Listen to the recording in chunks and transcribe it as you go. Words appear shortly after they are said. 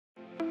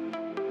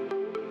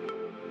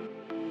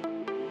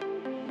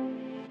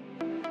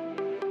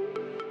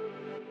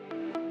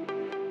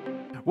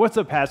What's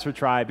up, HASfit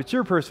Tribe? It's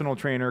your personal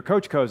trainer,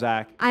 Coach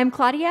Kozak. I'm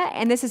Claudia,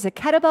 and this is a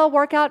kettlebell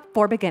workout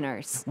for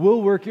beginners.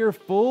 We'll work your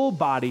full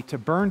body to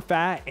burn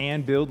fat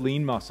and build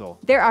lean muscle.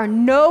 There are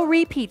no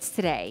repeats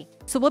today,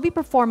 so we'll be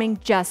performing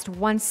just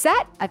one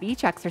set of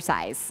each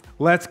exercise.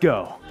 Let's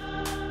go.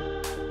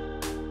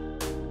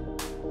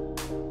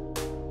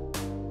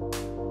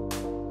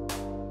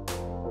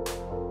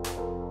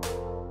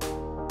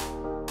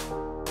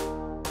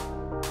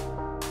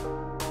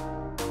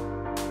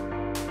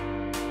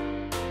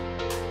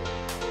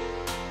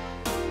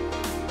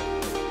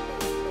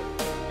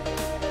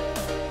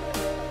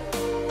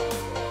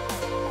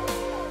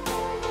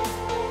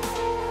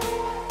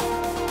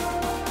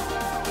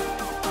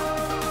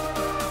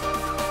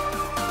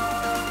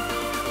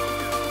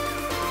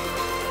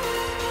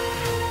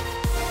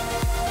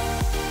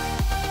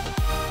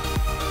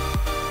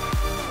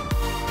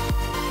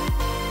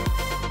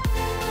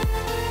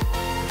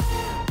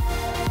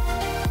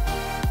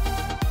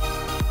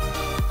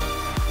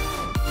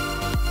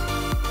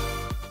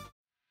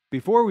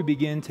 Before we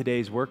begin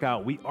today's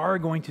workout, we are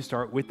going to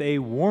start with a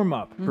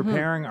warm-up,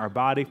 preparing our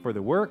body for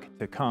the work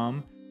to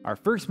come. Our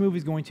first move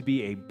is going to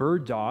be a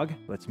bird dog.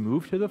 Let's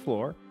move to the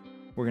floor.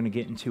 We're going to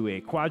get into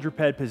a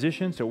quadruped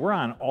position. So we're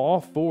on all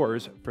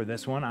fours for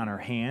this one, on our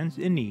hands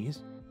and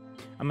knees.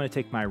 I'm going to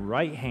take my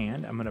right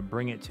hand, I'm going to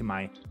bring it to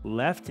my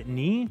left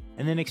knee,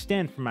 and then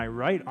extend from my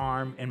right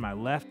arm and my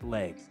left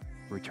leg.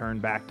 Return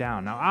back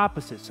down. Now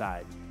opposite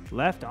side,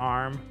 left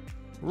arm,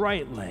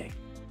 right leg.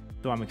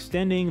 So I'm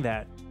extending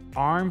that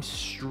arm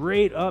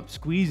straight up,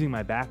 squeezing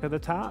my back of the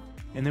top.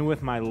 And then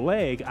with my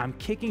leg, I'm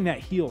kicking that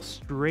heel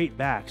straight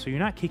back. So you're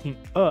not kicking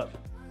up,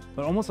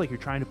 but almost like you're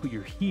trying to put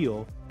your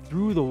heel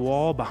through the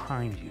wall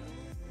behind you,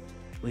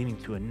 leading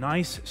to a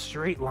nice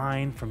straight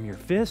line from your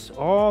fist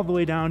all the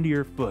way down to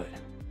your foot.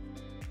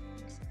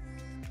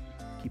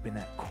 Keeping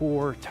that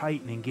core tight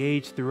and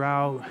engaged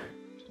throughout.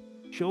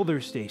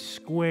 Shoulders stay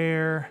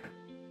square.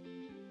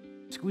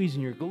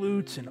 Squeezing your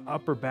glutes and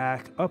upper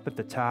back up at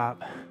the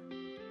top.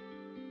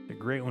 A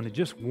great one to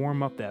just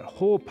warm up that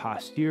whole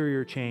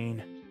posterior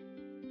chain.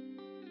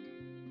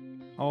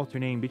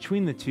 Alternating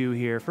between the two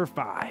here for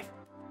 5,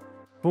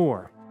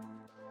 4,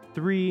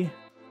 3,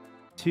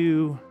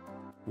 2,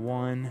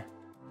 1,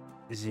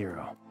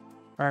 0. All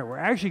right, we're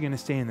actually going to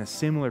stay in a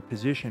similar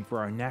position for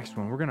our next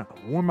one. We're going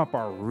to warm up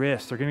our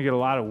wrists. They're going to get a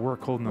lot of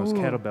work holding those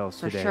kettlebells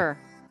today. For sure.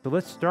 So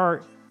let's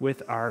start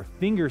with our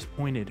fingers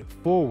pointed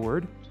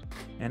forward.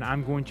 And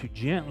I'm going to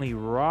gently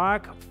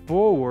rock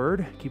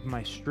forward, keeping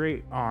my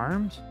straight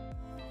arms,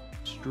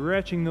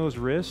 stretching those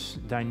wrists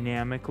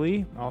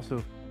dynamically. Also,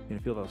 you're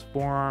gonna feel those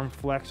forearm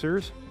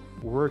flexors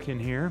working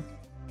here.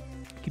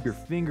 Keep your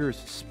fingers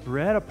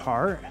spread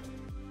apart.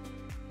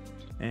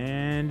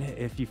 And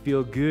if you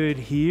feel good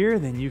here,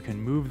 then you can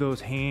move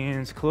those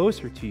hands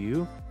closer to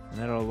you, and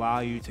that'll allow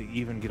you to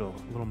even get a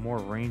little more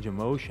range of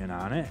motion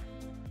on it.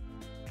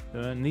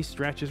 In these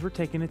stretches, we're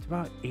taking it to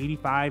about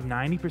 85,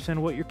 90% of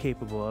what you're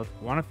capable of.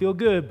 You want to feel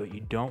good, but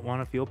you don't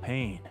want to feel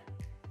pain.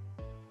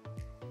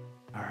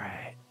 All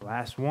right,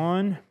 last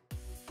one.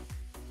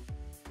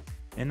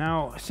 And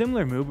now, a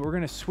similar move, but we're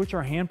going to switch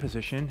our hand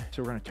position.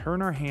 So we're going to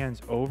turn our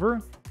hands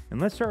over, and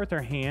let's start with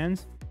our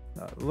hands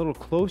a little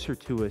closer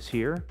to us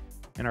here.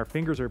 And our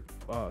fingers are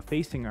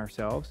facing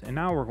ourselves. And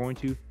now we're going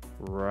to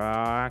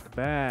rock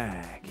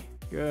back.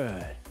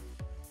 Good.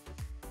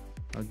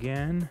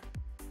 Again.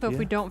 So if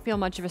we don't feel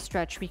much of a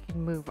stretch, we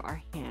can move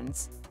our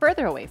hands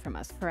further away from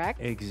us, correct?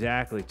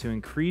 Exactly. To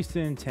increase the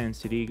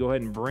intensity, go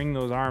ahead and bring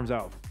those arms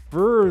out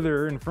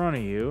further in front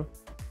of you.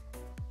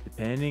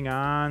 Depending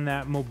on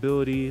that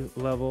mobility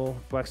level,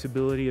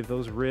 flexibility of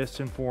those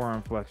wrists and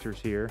forearm flexors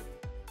here.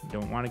 You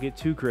don't want to get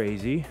too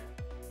crazy.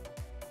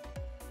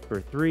 For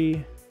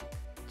 3,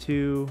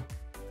 2,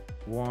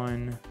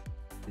 1,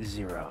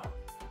 0.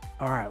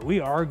 All right, we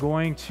are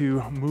going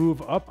to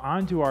move up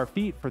onto our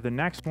feet for the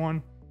next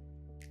one.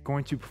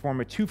 Going to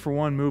perform a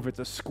 2-for-1 move. It's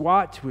a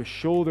squat to a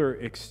shoulder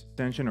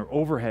extension or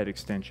overhead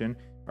extension.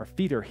 Our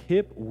feet are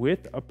hip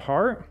width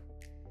apart.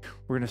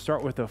 We're going to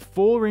start with a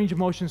full range of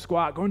motion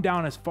squat, going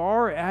down as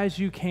far as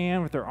you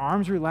can with our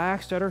arms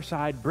relaxed at our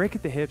side, break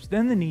at the hips,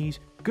 then the knees,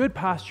 good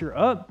posture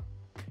up.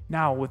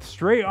 Now with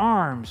straight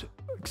arms,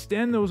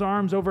 extend those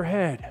arms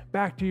overhead,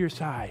 back to your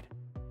side,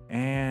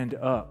 and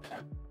up.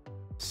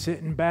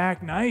 Sitting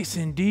back nice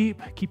and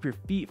deep, keep your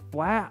feet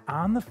flat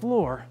on the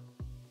floor.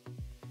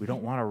 We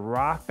don't want to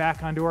rock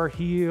back onto our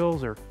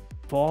heels or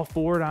fall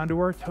forward onto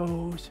our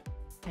toes.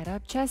 Head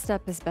up, chest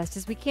up as best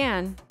as we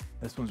can.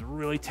 This one's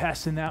really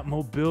testing that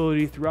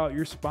mobility throughout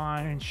your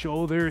spine,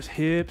 shoulders,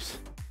 hips,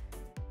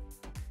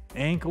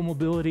 ankle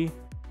mobility.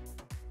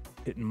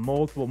 Hitting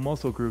multiple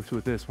muscle groups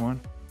with this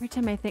one. Every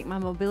time I think my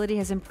mobility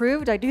has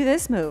improved, I do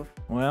this move.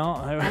 Well,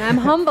 and I'm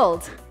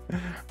humbled.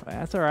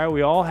 That's all right.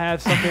 We all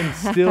have something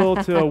still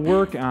to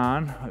work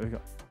on.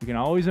 You can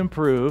always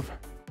improve.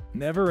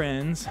 Never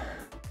ends.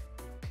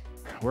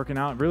 Working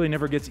out really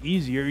never gets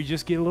easier. You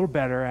just get a little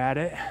better at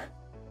it.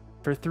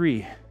 For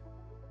 3,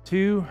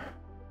 2,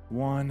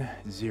 1,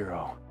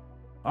 0.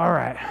 All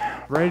right,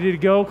 Ready to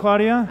go,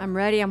 Claudia? I'm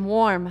ready. I'm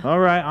warm. All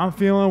right, I'm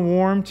feeling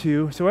warm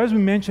too. So as we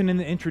mentioned in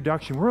the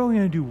introduction, we're only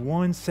gonna do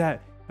one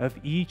set of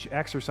each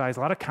exercise. A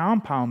lot of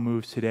compound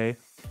moves today.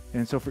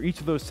 And so for each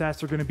of those sets,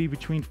 they're gonna be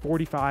between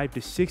 45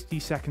 to 60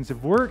 seconds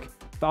of work,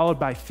 followed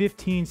by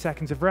 15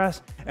 seconds of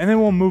rest, and then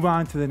we'll move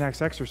on to the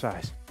next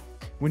exercise.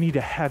 We need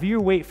a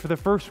heavier weight for the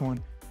first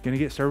one. Gonna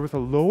get started with a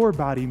lower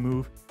body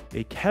move,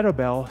 a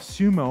kettlebell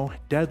sumo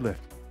deadlift.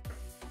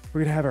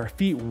 We're gonna have our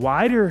feet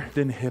wider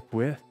than hip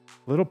width,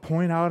 little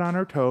point out on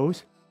our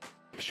toes,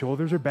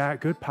 shoulders are back,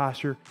 good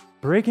posture,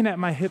 breaking at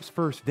my hips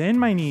first, then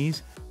my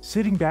knees,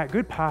 sitting back,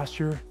 good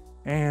posture,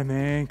 and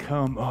then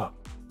come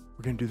up.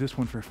 We're gonna do this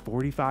one for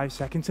 45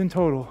 seconds in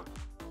total.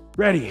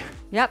 Ready?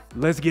 Yep.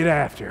 Let's get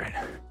after it.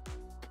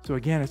 So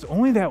again, it's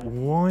only that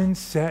one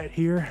set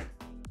here.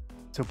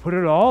 So put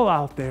it all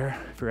out there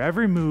for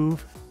every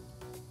move.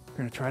 We're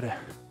gonna try to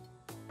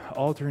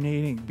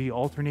be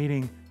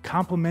alternating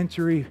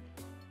complementary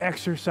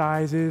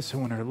exercises. So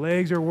when our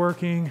legs are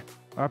working,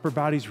 our upper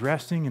body's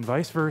resting and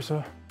vice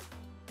versa.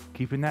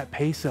 Keeping that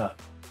pace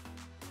up.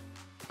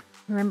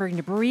 Remembering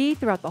to breathe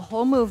throughout the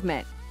whole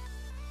movement.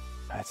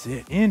 That's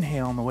it.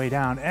 Inhale on the way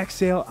down.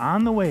 Exhale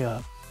on the way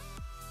up.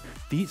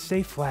 Feet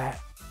stay flat.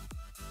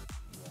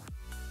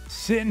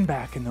 Sitting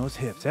back in those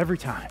hips every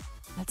time.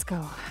 Let's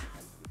go.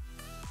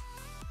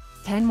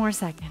 10 more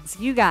seconds.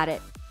 You got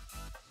it.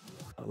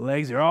 The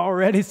legs are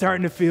already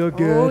starting to feel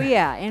good. Oh,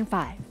 yeah. In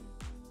 5,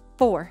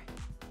 4,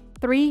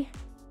 3,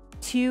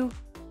 2,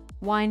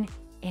 1,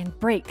 and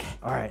break.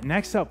 All right,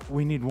 next up,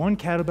 we need one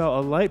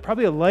kettlebell,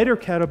 probably a lighter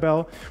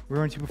kettlebell. We're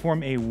going to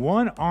perform a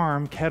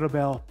one-arm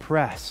kettlebell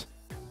press.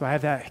 So I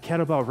have that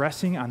kettlebell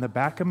resting on the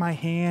back of my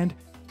hand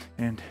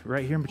and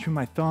right here in between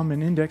my thumb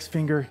and index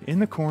finger in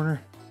the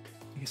corner.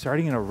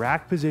 Starting in a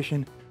rack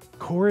position,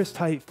 core is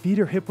tight, feet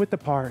are hip width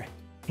apart,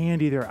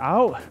 hand either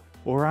out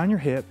or on your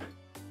hip.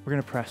 We're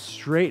gonna press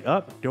straight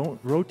up, don't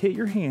rotate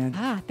your hand.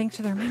 Thanks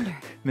for the reminder.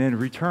 And then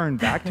return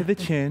back to the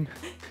chin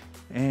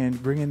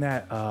and bring in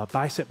that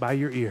bicep by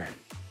your ear.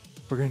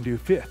 We're gonna do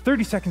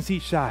 30 seconds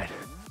each side.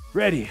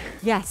 Ready?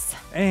 Yes.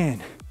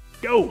 And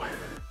go.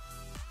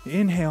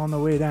 Inhale on the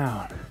way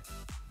down.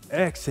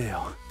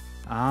 Exhale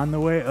on the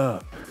way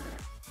up.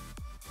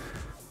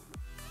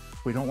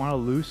 We don't want to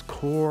loose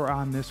core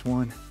on this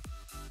one.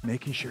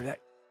 Making sure that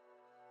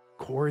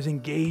core is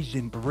engaged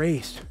and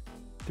braced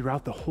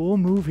throughout the whole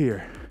move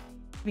here.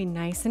 Be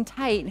nice and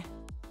tight.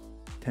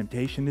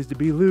 Temptation is to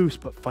be loose,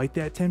 but fight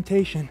that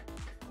temptation.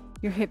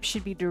 Your hips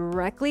should be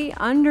directly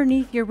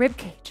underneath your rib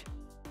cage.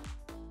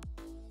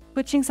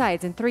 Switching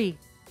sides in 3,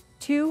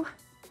 2,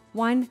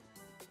 1,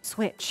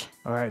 switch.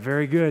 All right,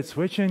 very good.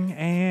 Switching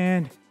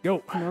and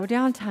go. No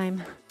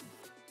downtime.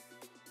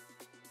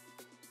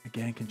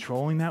 Again,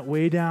 controlling that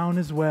way down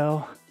as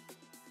well.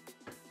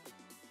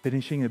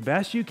 Finishing the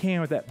best you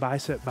can with that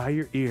bicep by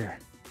your ear.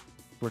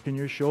 Working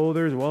your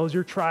shoulder as well as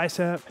your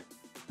tricep.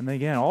 And then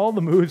again, all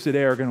the moves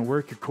today are gonna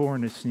work your core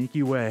in a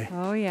sneaky way.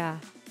 Oh yeah.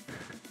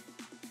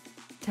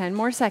 10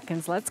 more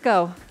seconds, let's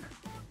go.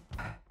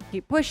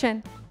 Keep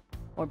pushing,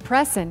 or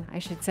pressing, I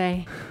should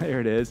say. There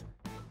it is.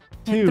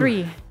 In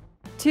 3,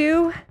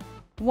 2,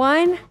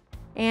 1,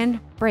 and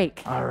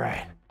break. All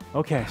right.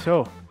 Okay,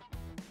 so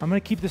I'm gonna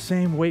keep the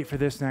same weight for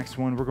this next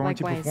one. We're going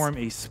to perform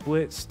a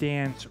split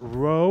stance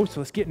row. So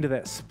let's get into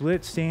that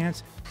split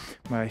stance.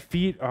 My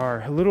feet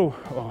are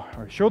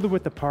are shoulder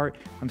width apart.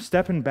 I'm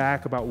stepping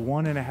back about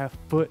 1.5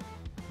 foot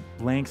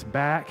lengths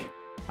back.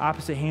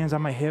 Opposite hands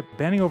on my hip,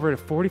 bending over at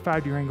a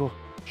 45-degree angle.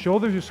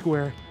 Shoulders are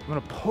square. I'm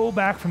gonna pull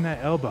back from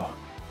that elbow.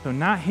 So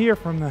not here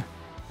from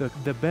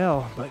the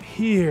bell, but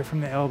here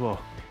from the elbow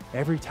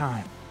every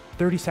time.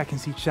 30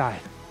 seconds each side.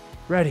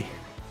 Ready,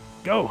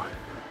 go.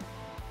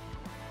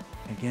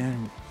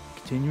 Again,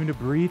 continuing to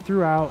breathe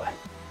throughout.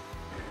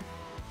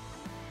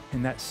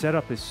 And that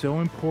setup is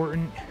so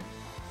important.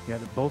 Yeah,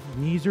 both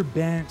knees are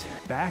bent,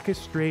 back is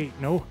straight,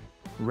 no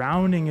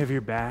rounding of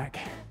your back.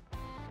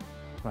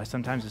 Well,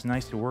 sometimes it's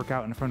nice to work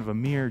out in front of a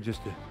mirror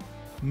just to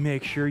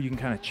make sure you can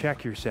kind of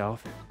check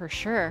yourself. For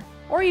sure.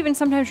 Or even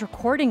sometimes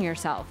recording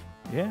yourself.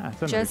 Yeah, that's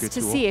another just good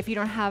to tool. see if you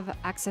don't have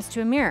access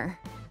to a mirror.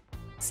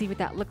 See what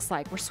that looks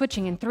like. We're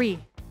switching in 3,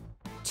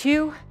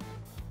 2,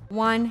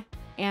 1,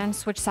 and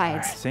switch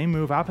sides. All right, same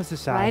move, opposite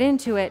side. Right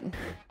into it.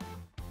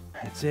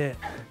 That's it.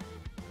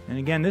 And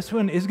again, this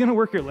one is gonna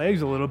work your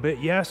legs a little bit.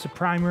 Yes, the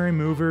primary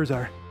movers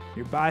are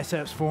your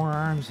biceps,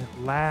 forearms,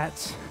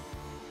 lats.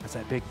 That's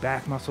that big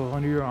back muscle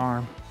under your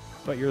arm.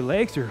 But your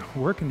legs are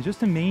working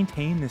just to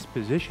maintain this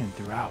position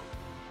throughout.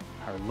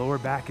 Our lower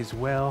back as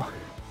well.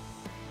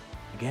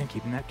 Again,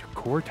 keeping that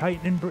core tight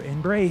and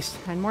embraced.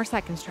 10 more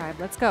seconds, tribe.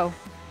 Let's go.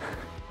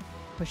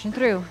 Pushing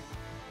through.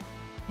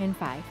 In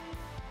 5,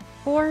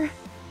 4,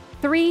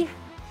 3,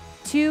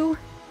 2,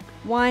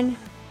 1,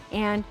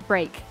 and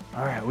break.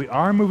 All right, we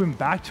are moving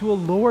back to a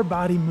lower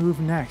body move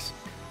next.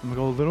 I'm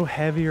gonna go a little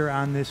heavier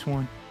on this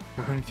one.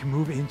 We're going to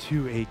move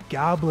into a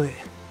goblet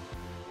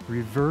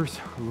reverse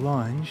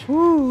lunge.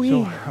 Ooh-wee.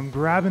 So I'm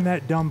grabbing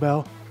that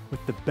dumbbell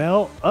with the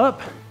bell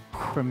up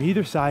from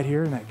either side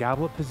here in that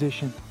goblet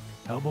position.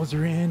 Elbows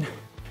are in,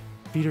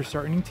 Feet are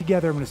starting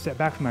together. I'm gonna step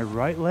back with my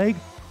right leg,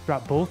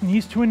 drop both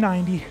knees to a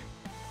 90,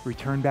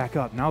 return back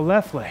up. Now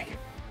left leg,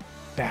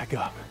 back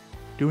up.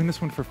 Doing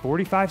this one for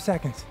 45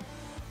 seconds.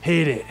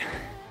 Hit it.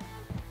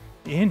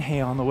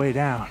 Inhale on the way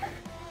down.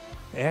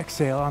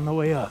 Exhale on the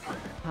way up.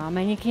 How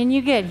many can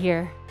you get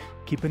here?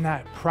 Keeping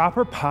that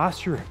proper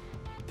posture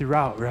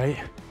throughout, right?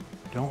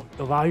 Don't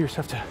allow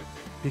yourself to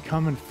be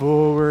coming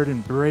forward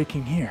and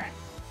breaking here.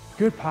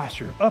 Good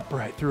posture,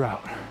 upright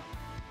throughout.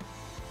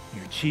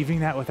 You're achieving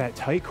that with that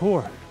tight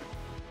core.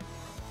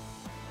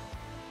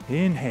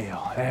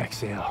 Inhale,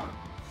 exhale.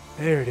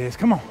 There it is,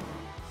 come on.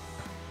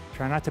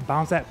 Try not to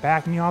bounce that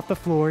back knee off the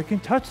floor. You can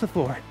touch the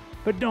floor,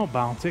 but don't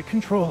bounce it,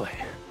 control it.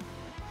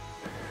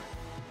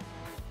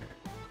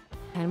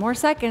 10 more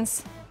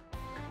seconds.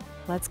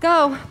 Let's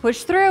go,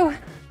 push through.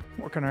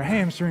 Working our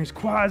hamstrings,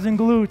 quads, and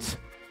glutes.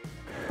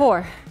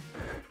 4,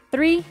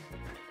 3,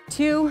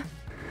 2,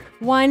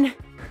 1,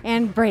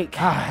 and break.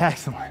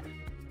 Excellent.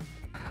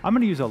 I'm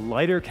gonna use a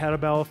lighter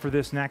kettlebell for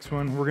this next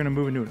one. We're gonna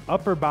move into an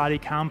upper body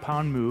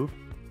compound move,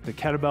 the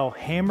kettlebell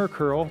hammer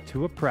curl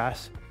to a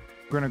press.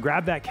 We're gonna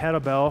grab that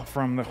kettlebell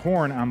from the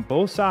horn on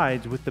both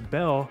sides with the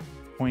bell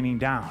pointing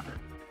down.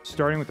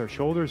 Starting with our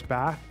shoulders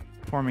back,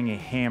 forming a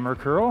hammer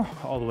curl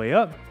all the way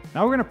up.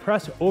 Now we're gonna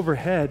press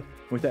overhead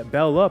with that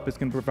bell up. It's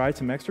gonna provide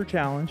some extra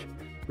challenge.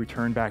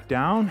 Return back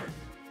down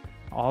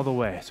all the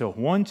way. So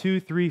 1,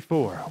 2, 3,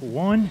 4.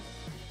 1,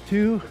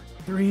 2,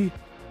 3,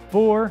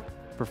 4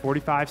 for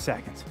 45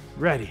 seconds.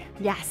 Ready?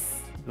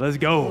 Yes. Let's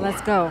go.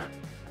 Let's go.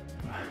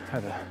 I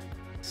had a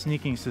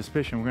sneaking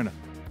suspicion we're gonna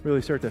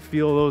really start to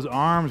feel those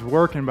arms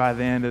working by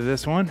the end of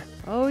this one.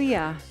 Oh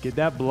yeah. Get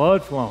that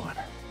blood flowing.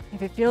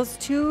 If it feels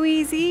too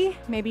easy,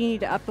 maybe you need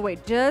to up the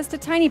weight just a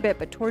tiny bit,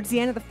 but towards the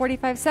end of the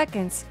 45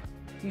 seconds,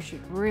 you should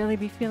really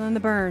be feeling the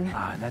burn.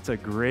 That's a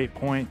great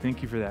point.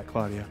 Thank you for that,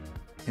 Claudia.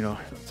 You know,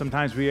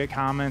 sometimes we get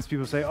comments,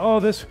 people say, oh,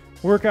 this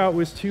workout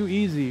was too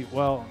easy.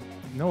 Well,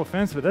 no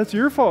offense, but that's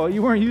your fault.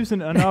 You weren't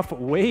using enough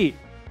weight.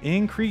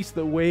 Increase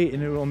the weight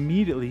and it will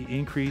immediately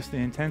increase the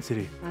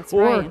intensity. That's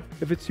or right.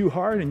 if it's too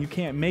hard and you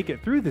can't make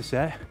it through the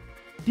set,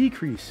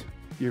 decrease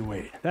your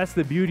weight. That's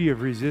the beauty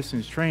of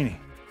resistance training.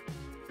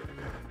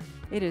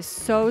 It is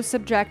so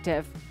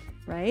subjective,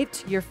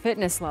 right? Your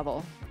fitness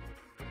level.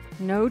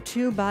 No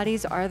two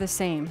bodies are the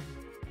same.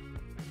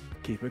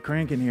 Keep it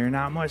cranking here,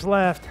 not much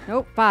left.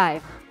 Nope.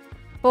 5,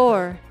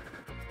 4,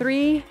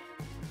 3,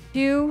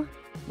 2,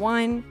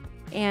 1,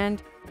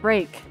 and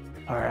break.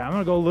 All right, I'm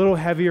gonna go a little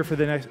heavier for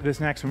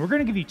this next one. We're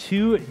gonna give you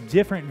 2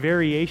 different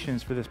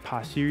variations for this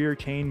posterior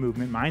chain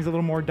movement. Mine's a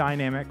little more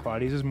dynamic,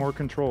 Claudia's is more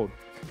controlled.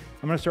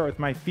 I'm gonna start with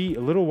my feet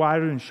a little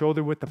wider than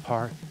shoulder width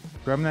apart.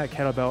 Grabbing that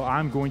kettlebell,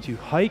 I'm going to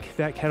hike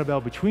that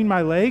kettlebell between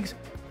my legs,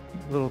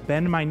 a little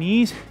bend in my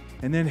knees,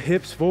 and then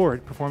hips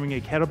forward, performing a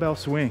kettlebell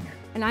swing.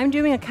 And I'm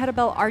doing a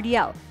kettlebell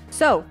RDL.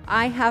 So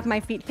I have my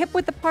feet hip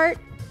width apart,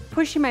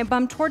 pushing my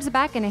bum towards the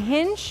back in a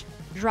hinge,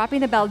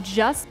 dropping the bell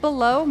just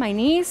below my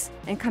knees,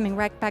 and coming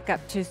right back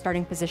up to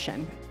starting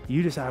position.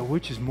 You decide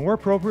which is more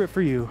appropriate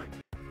for you.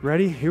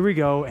 Ready? Here we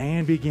go,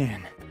 and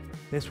begin.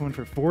 This one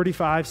for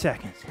 45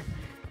 seconds.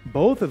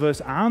 Both of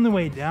us on the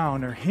way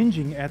down are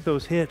hinging at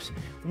those hips,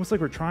 almost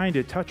like we're trying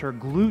to touch our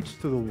glutes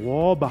to the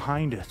wall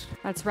behind us.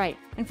 That's right.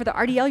 And for the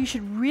RDL, you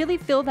should really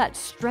feel that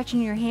stretch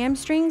in your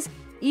hamstrings,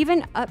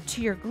 even up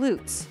to your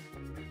glutes.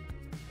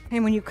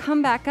 And when you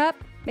come back up,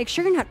 make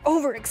sure you're not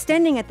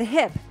overextending at the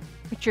hip,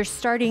 but you're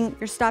stopping,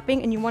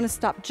 and you want to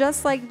stop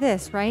just like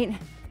this, right?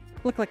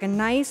 Look like a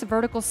nice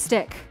vertical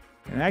stick.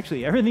 And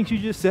actually, everything you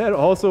just said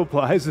also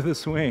applies to the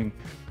swing.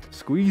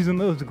 Squeezing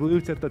those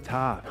glutes at the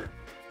top.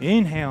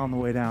 Inhale on the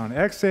way down,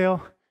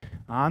 exhale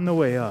on the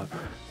way up.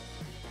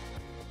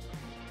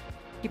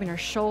 Keeping our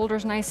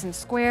shoulders nice and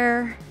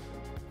square,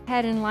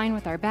 head in line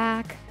with our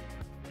back.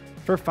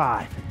 For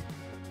 5,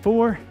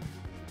 4,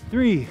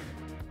 3,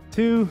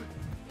 2,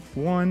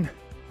 1,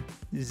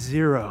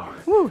 0.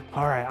 Woo.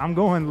 All right, I'm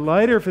going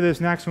lighter for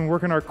this next one,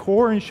 working our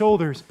core and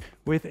shoulders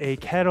with a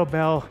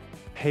kettlebell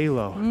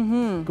halo.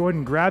 Go ahead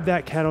and grab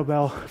that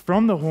kettlebell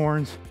from the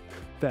horns,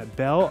 that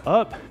bell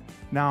up.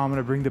 Now I'm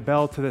gonna bring the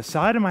bell to the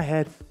side of my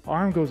head,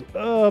 arm goes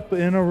up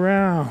and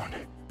around,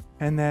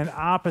 and then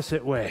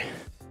opposite way.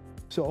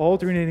 So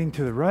alternating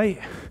to the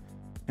right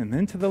and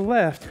then to the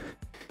left,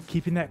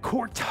 keeping that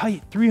core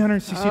tight,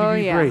 360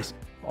 degree brace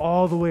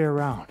all the way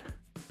around.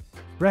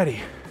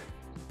 Ready,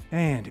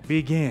 and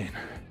begin.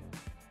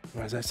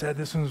 As I said,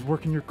 this one's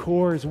working your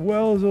core as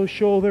well as those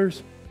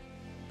shoulders.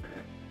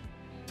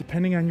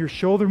 Depending on your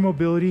shoulder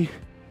mobility,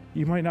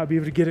 you might not be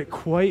able to get it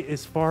quite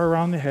as far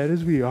around the head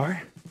as we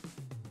are.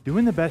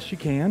 Doing the best you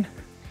can,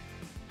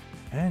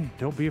 and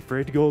don't be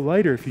afraid to go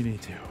lighter if you need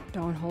to.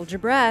 Don't hold your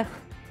breath.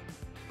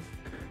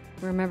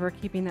 Remember,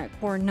 keeping that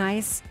core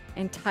nice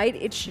and tight,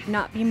 it should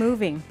not be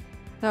moving.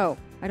 So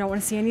I don't want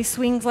to see any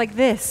swings like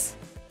this.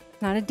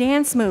 It's not a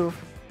dance move.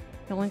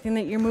 The only thing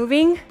that you're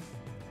moving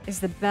is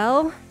the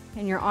bell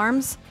and your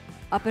arms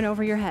up and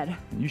over your head.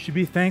 You should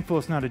be thankful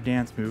it's not a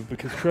dance move,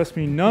 because trust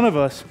me, none of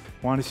us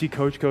want to see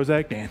Coach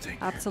Kozak dancing.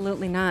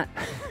 Absolutely not.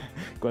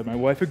 Glad my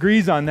wife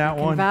agrees on that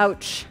one.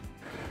 Vouch.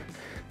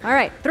 All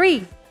right,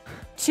 3,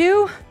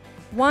 2,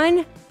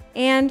 1,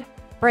 and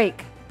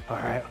break. All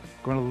right,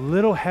 going a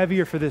little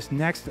heavier for this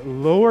next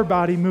lower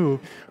body move.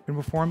 We're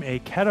gonna perform a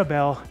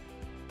kettlebell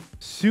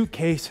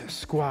suitcase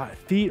squat.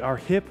 Feet are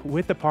hip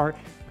width apart.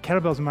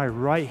 Kettlebell's in my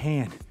right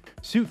hand.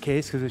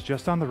 Suitcase, because it's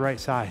just on the right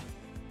side.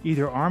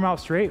 Either arm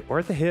out straight or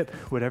at the hip,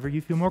 whatever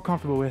you feel more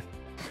comfortable with.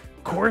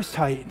 Core is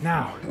tight.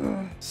 Now,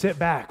 sit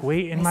back,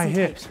 weight in my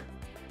hips,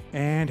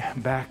 and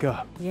back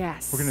up.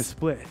 Yes. We're gonna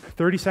split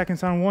 30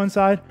 seconds on one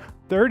side,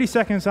 30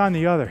 seconds on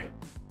the other.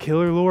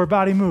 Killer lower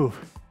body move.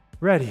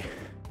 Ready,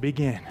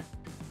 begin.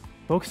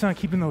 Focus on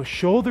keeping those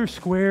shoulders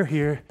square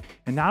here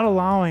and not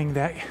allowing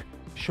that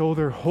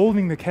shoulder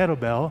holding the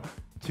kettlebell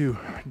to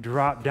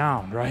drop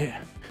down, right?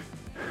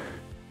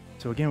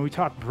 So again, we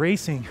talk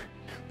bracing.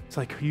 It's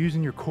like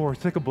using your core.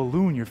 It's like a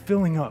balloon. You're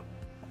filling up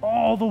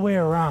all the way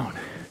around.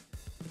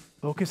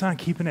 Focus on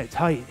keeping it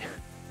tight.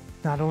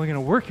 It's not only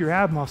gonna work your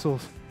ab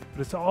muscles,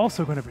 but it's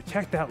also gonna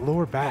protect that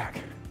lower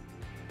back.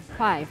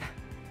 5,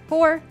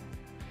 4,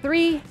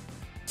 3,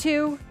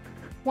 2,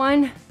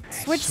 1.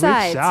 Switch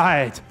sides. Switch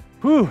sides.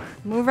 Whew.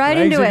 Move right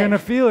Legs into are it. gonna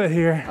feel it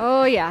here.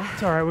 Oh yeah.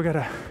 It's all right, we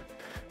gotta,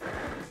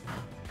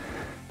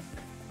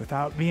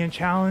 without being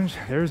challenged,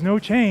 there's no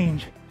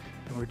change.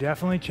 And we're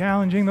definitely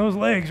challenging those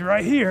legs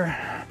right here.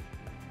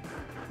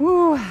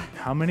 Woo.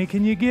 How many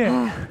can you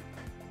get?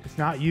 It's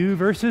not you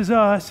versus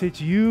us, it's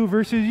you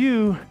versus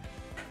you.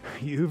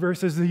 You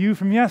versus the you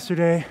from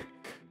yesterday.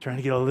 Trying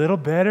to get a little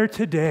better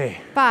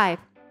today. 5,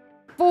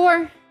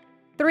 4,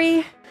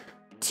 3,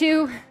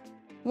 2,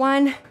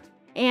 1,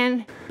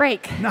 and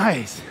break.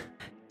 Nice.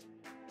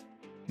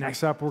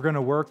 Next up, we're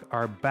gonna work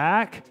our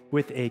back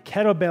with a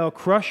kettlebell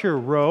crusher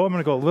row. I'm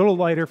gonna go a little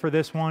lighter for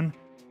this one.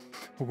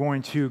 We're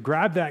going to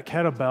grab that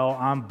kettlebell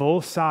on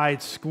both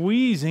sides,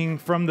 squeezing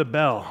from the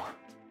bell.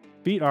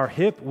 Feet are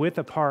hip width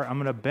apart. I'm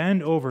gonna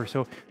bend over.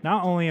 So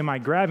not only am I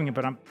grabbing it,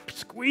 but I'm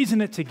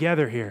squeezing it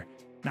together here.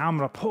 Now I'm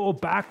gonna pull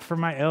back from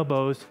my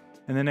elbows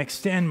and then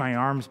extend my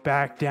arms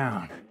back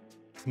down.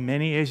 As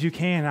many as you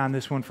can on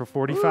this one for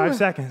 45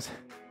 seconds.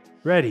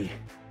 Ready,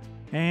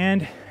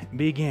 and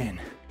begin.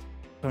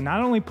 So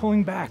not only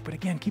pulling back, but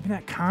again, keeping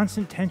that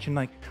constant tension,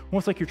 like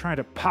almost like you're trying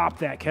to pop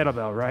that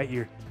kettlebell, right?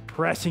 You're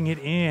pressing it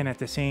in at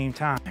the same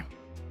time.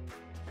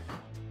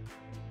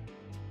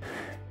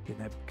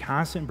 Getting that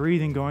constant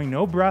breathing going,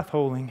 no breath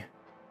holding.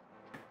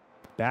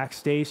 Back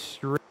stays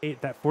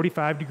straight, that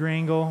 45-degree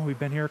angle. We've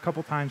been here a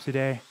couple times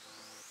today.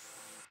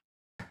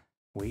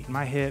 Weight in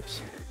my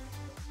hips.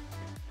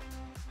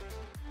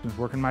 Just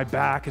working my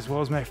back as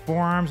well as my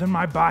forearms and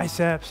my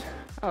biceps.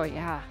 Oh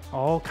yeah.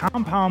 All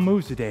compound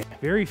moves today.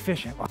 Very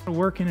efficient, a lot of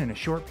working in a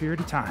short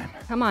period of time.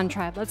 Come on,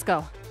 tribe, let's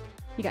go.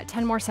 You got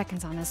 10 more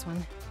seconds on this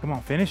one. Come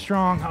on, finish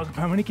strong.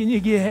 How many can you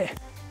get?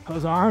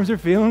 Those arms are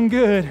feeling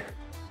good.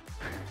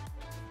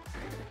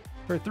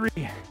 For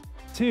 3,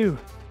 2,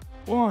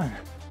 1,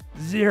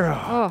 0.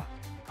 Oh.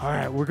 All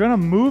right, we're gonna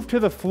move to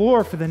the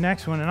floor for the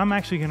next one, and I'm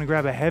actually gonna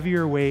grab a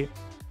heavier weight.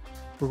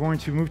 We're going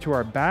to move to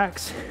our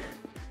backs.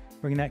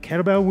 Bringing that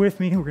kettlebell with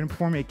me. We're gonna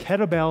perform a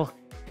kettlebell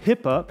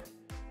hip up.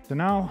 So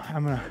now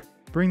I'm gonna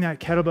bring that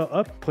kettlebell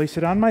up, place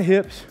it on my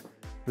hips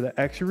for the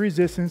extra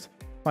resistance.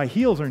 My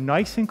heels are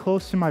nice and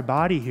close to my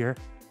body here.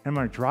 I'm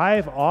gonna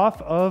drive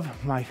off of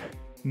my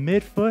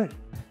midfoot,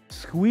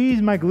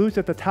 squeeze my glutes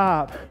at the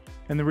top,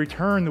 and then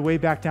return the way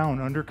back down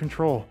under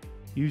control,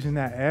 using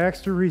that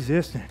extra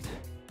resistance.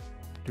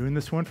 Doing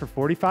this one for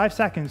 45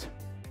 seconds,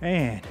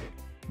 and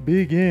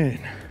begin.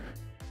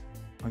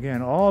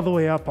 Again, all the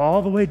way up,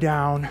 all the way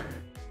down.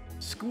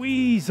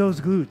 Squeeze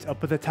those glutes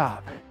up at the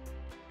top.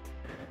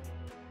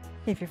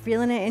 If you're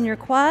feeling it in your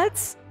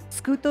quads,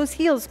 scoot those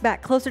heels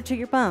back closer to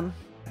your bum.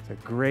 That's a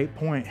great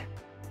point.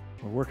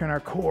 We're working our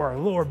core, our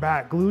lower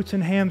back, glutes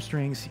and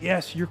hamstrings.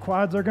 Yes, your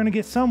quads are gonna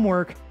get some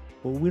work,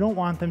 but we don't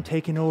want them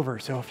taking over.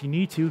 So if you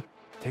need to,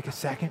 take a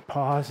second,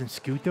 pause, and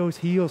scoot those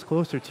heels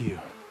closer to you.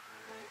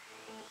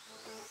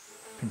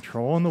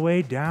 Controlling the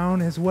way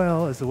down as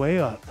well as the way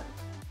up.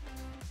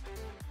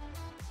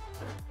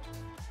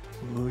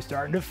 Ooh,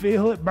 starting to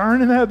feel it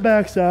burning that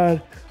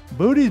backside.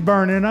 Booty's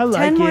burning, I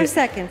like it. 10 more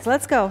seconds,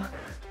 let's go.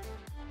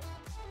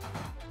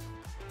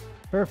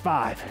 For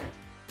 5,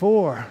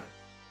 4,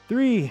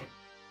 3,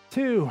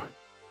 2,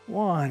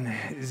 1,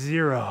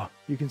 0.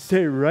 You can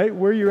stay right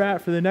where you're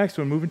at for the next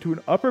one. Moving to an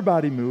upper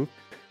body move.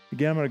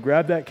 Again, I'm gonna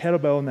grab that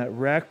kettlebell in that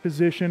rack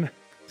position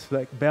so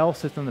that bell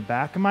sits on the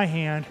back of my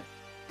hand.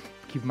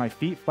 Keep my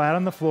feet flat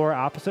on the floor,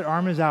 opposite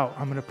arm is out.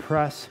 I'm gonna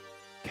press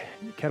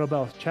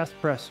kettlebell chest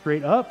press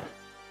straight up,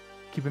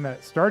 keeping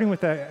that, starting with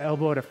that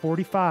elbow at a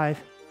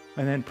 45,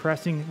 and then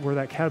pressing where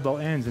that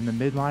kettlebell ends in the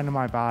midline of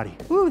my body.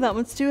 Ooh, that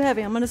one's too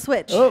heavy. I'm gonna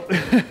switch. Oh,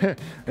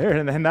 there,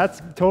 and that's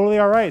totally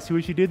all right. See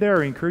what you did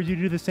there. I encourage you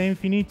to do the same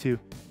if you need to.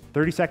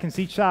 30 seconds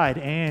each side,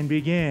 and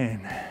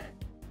begin.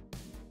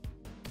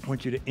 I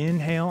want you to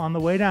inhale on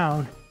the way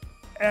down,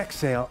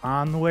 exhale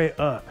on the way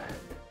up.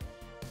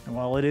 And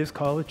while it is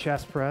called a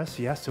chest press,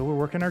 yes, so we're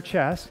working our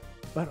chest,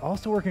 but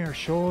also working our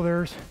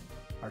shoulders,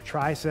 our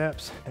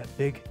triceps, that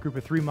big group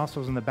of 3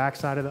 muscles in the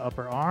backside of the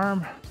upper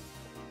arm.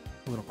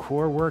 A little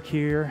core work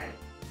here.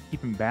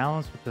 Keeping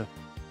balance with the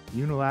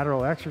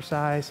unilateral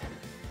exercise.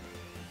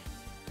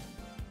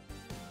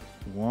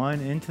 One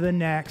into the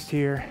next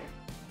here.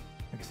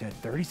 Like I said,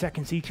 30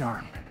 seconds each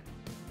arm.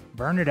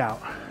 Burn it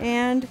out.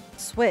 And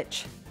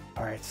switch.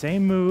 All right,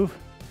 same move.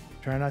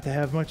 Try not to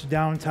have much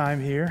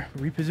downtime here.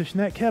 Reposition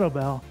that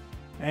kettlebell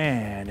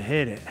and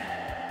hit it.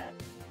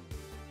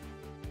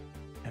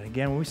 And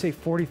again, when we say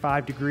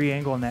 45-degree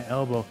angle on that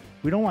elbow,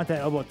 we don't want that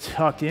elbow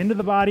tucked into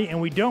the body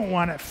and we don't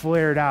want it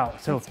flared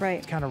out. So that's right.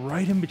 It's kind of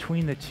right in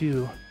between the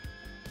two.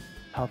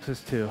 Helps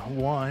us to,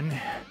 one,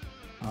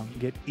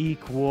 get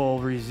equal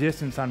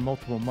resistance on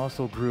multiple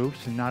muscle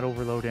groups and not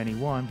overload any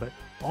one, but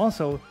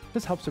also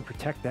this helps to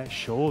protect that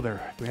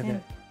shoulder. We have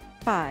that.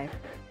 5,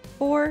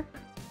 4,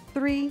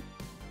 3,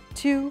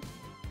 2,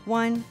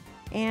 1,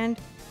 and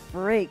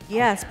break.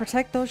 Yes,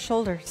 protect those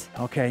shoulders.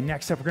 Okay,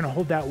 next up, we're gonna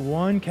hold that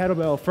one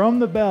kettlebell from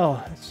the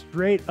bell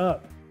straight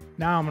up.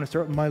 Now I'm gonna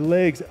start with my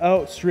legs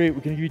out straight.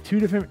 We're gonna do 2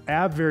 different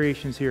ab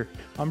variations here.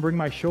 I'm gonna bring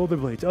my shoulder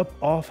blades up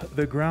off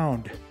the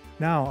ground.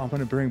 Now I'm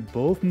gonna bring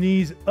both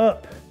knees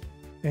up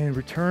and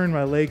return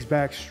my legs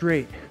back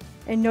straight.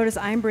 And notice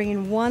I'm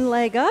bringing one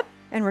leg up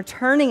and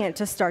returning it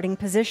to starting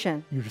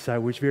position. You decide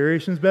which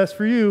variation is best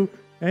for you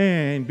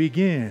and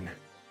begin.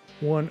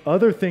 One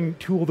other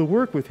tool to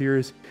work with here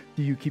is,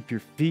 do you keep your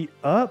feet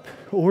up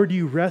or do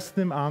you rest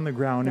them on the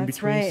ground in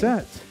between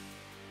sets?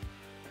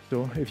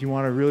 So if you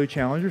want to really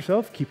challenge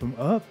yourself, keep them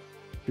up.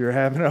 If you're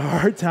having a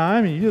hard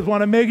time and you just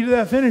want to make it to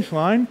that finish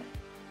line,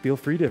 feel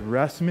free to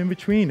rest them in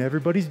between.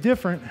 Everybody's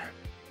different.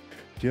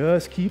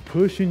 Just keep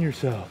pushing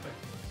yourself.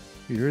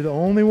 You're the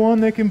only one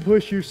that can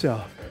push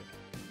yourself.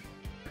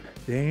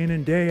 Day in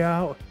and day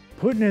out,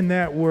 putting in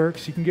that work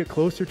so you can get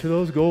closer to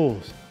those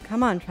goals.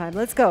 Come on, tribe,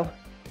 let's go.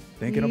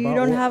 You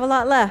don't have a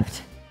lot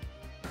left.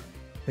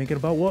 Thinking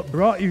about what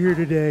brought you here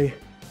today.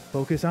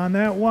 Focus on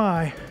that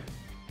why.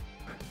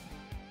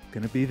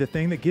 Gonna be the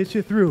thing that gets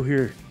you through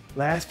here.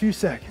 Last few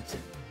seconds.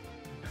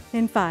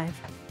 In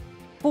 5,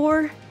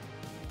 4,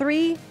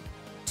 3,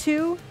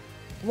 2,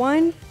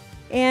 1,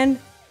 and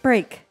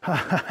break.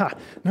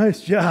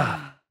 Nice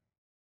job.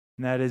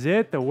 And that is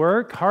it. The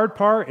hard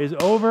part is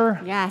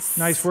over. Yes.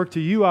 Nice work to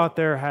you out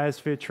there,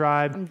 HASfit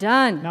tribe. I'm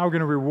done. Now we're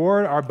gonna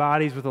reward our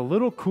bodies with a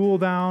little cool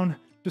down,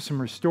 just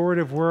some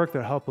restorative work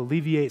that'll help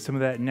alleviate some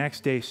of that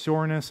next day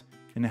soreness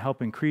and to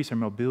help increase our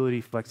mobility,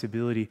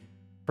 flexibility.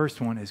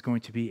 First one is going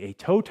to be a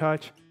toe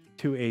touch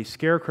to a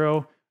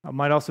scarecrow. It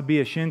might also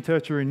be a shin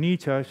touch or a knee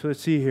touch. So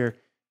let's see here.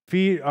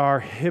 Feet are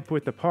hip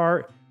width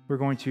apart. We're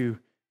going to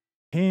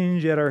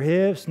hinge at our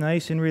hips,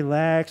 nice and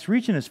relaxed,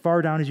 reaching as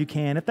far down as you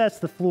can. If that's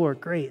the floor,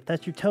 great. If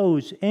that's your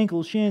toes,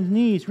 ankles, shins,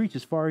 knees, reach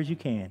as far as you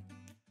can.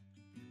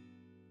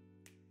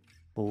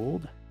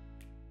 Hold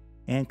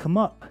and come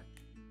up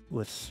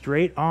with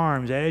straight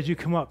arms. As you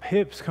come up,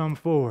 hips come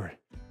forward.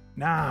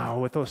 Now,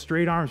 with those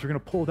straight arms, we're gonna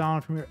pull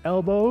down from your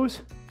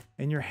elbows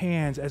and your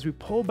hands. As we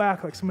pull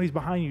back like somebody's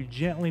behind you,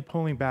 gently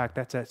pulling back,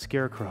 that's that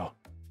scarecrow.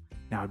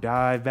 Now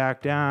dive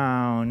back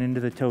down into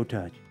the toe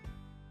touch.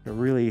 You're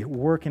really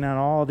working on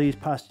all these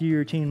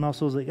posterior chain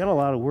muscles. They got a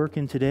lot of work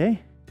in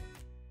today.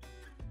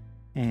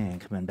 And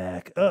coming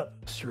back up,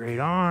 straight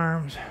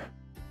arms,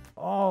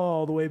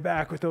 all the way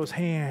back with those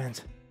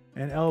hands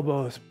and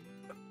elbows,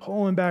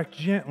 pulling back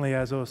gently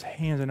as those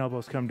hands and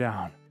elbows come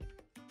down.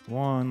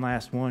 One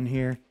last one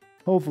here.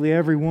 Hopefully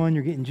everyone,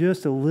 you're getting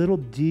just a little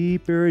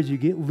deeper as you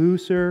get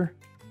looser.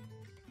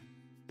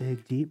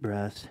 Big deep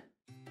breaths.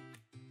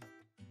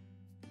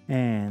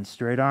 And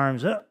straight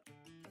arms up.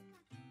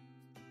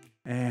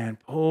 And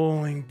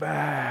pulling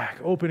back,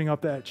 opening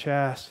up that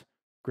chest.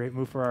 Great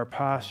move for our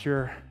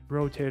posture.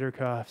 Rotator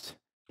cuffs.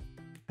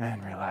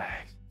 And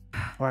relax.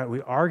 All right,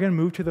 we are going to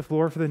move to the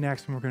floor for the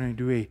next one. We're going to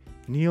do a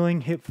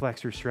kneeling hip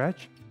flexor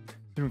stretch.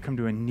 Then we come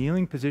to a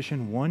kneeling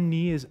position. One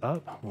knee is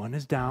up, one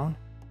is down.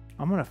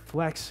 I'm going to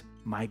flex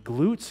my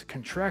glutes,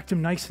 contract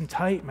them nice and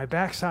tight, my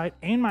backside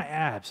and my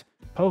abs.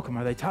 Poke them.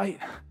 Are they tight?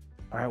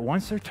 All right,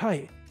 once they're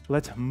tight,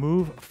 let's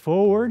move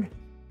forward.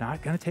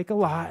 Not going to take a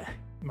lot.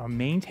 I'm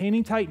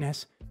maintaining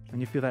tightness. When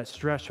you feel that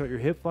stretch throughout your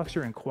hip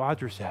flexor and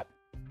quadricep.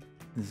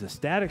 This is a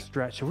static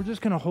stretch, so we're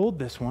just going to hold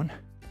this one.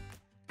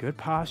 Good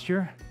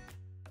posture.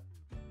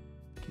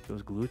 Keep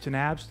those glutes and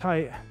abs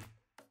tight.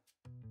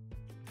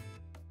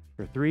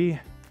 For 3,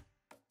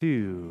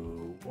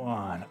 2,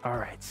 1. All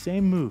right,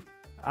 same move.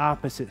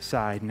 Opposite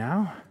side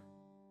now.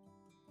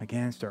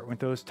 Again, start with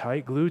those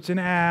tight glutes and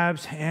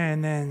abs,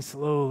 and then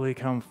slowly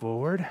come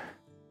forward.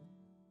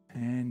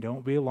 And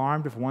don't be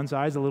alarmed if one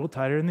side's a little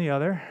tighter than the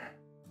other.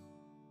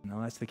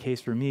 No, that's the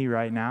case for me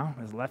right now.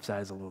 My left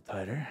side's a little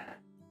tighter.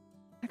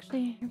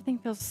 Actually, everything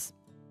feels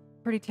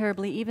pretty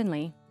terribly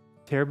evenly.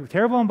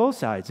 Terrible on both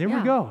sides. There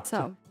we go.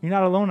 So you're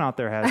not alone out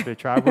there, HASfit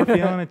tribe. We're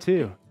feeling it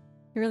too.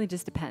 It really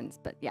just depends,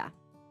 but yeah.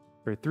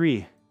 For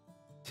 3,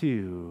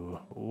 2,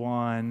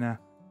 1,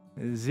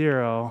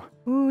 0.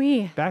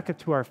 Ooh-wee. Back up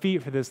to our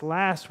feet for this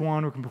last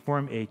one. We're going to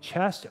perform a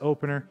chest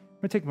opener. I'm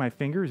going to take my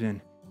fingers and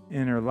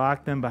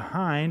interlock them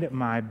behind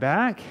my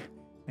back.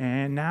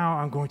 And now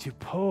I'm going to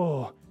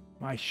pull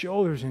my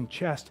shoulders and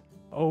chest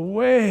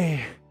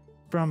away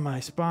from my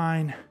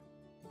spine,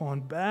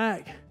 pulling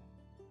back.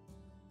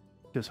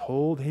 Just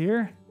hold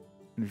here.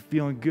 And if you're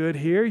feeling good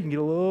here, you can get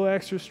a little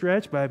extra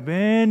stretch by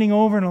bending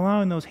over and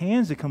allowing those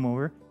hands to come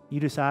over. You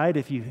decide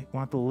if you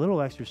want the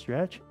little extra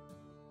stretch.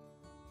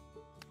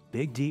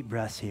 Big deep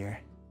breaths here.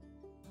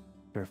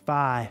 For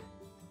 5,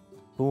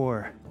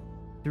 4,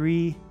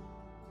 3,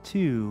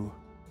 2,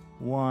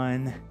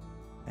 1.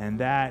 And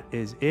that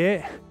is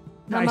it.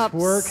 Come Nice up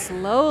work.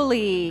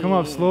 slowly. Come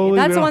up slowly.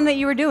 That's the one that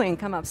you were doing.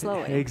 Come up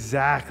slowly.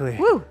 Exactly.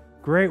 Woo.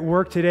 Great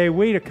work today.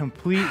 Way to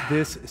complete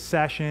this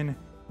session.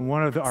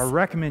 One of our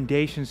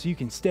recommendations so you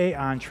can stay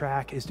on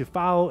track is to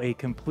follow a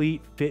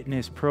complete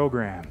fitness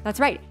program. That's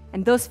right.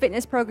 And those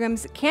fitness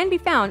programs can be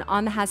found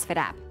on the HASfit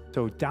app.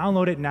 So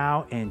download it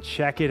now and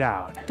check it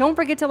out. Don't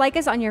forget to like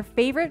us on your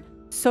favorite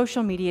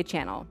social media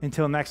channel.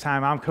 Until next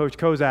time, I'm Coach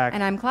Kozak.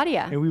 And I'm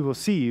Claudia. And we will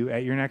see you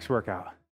at your next workout.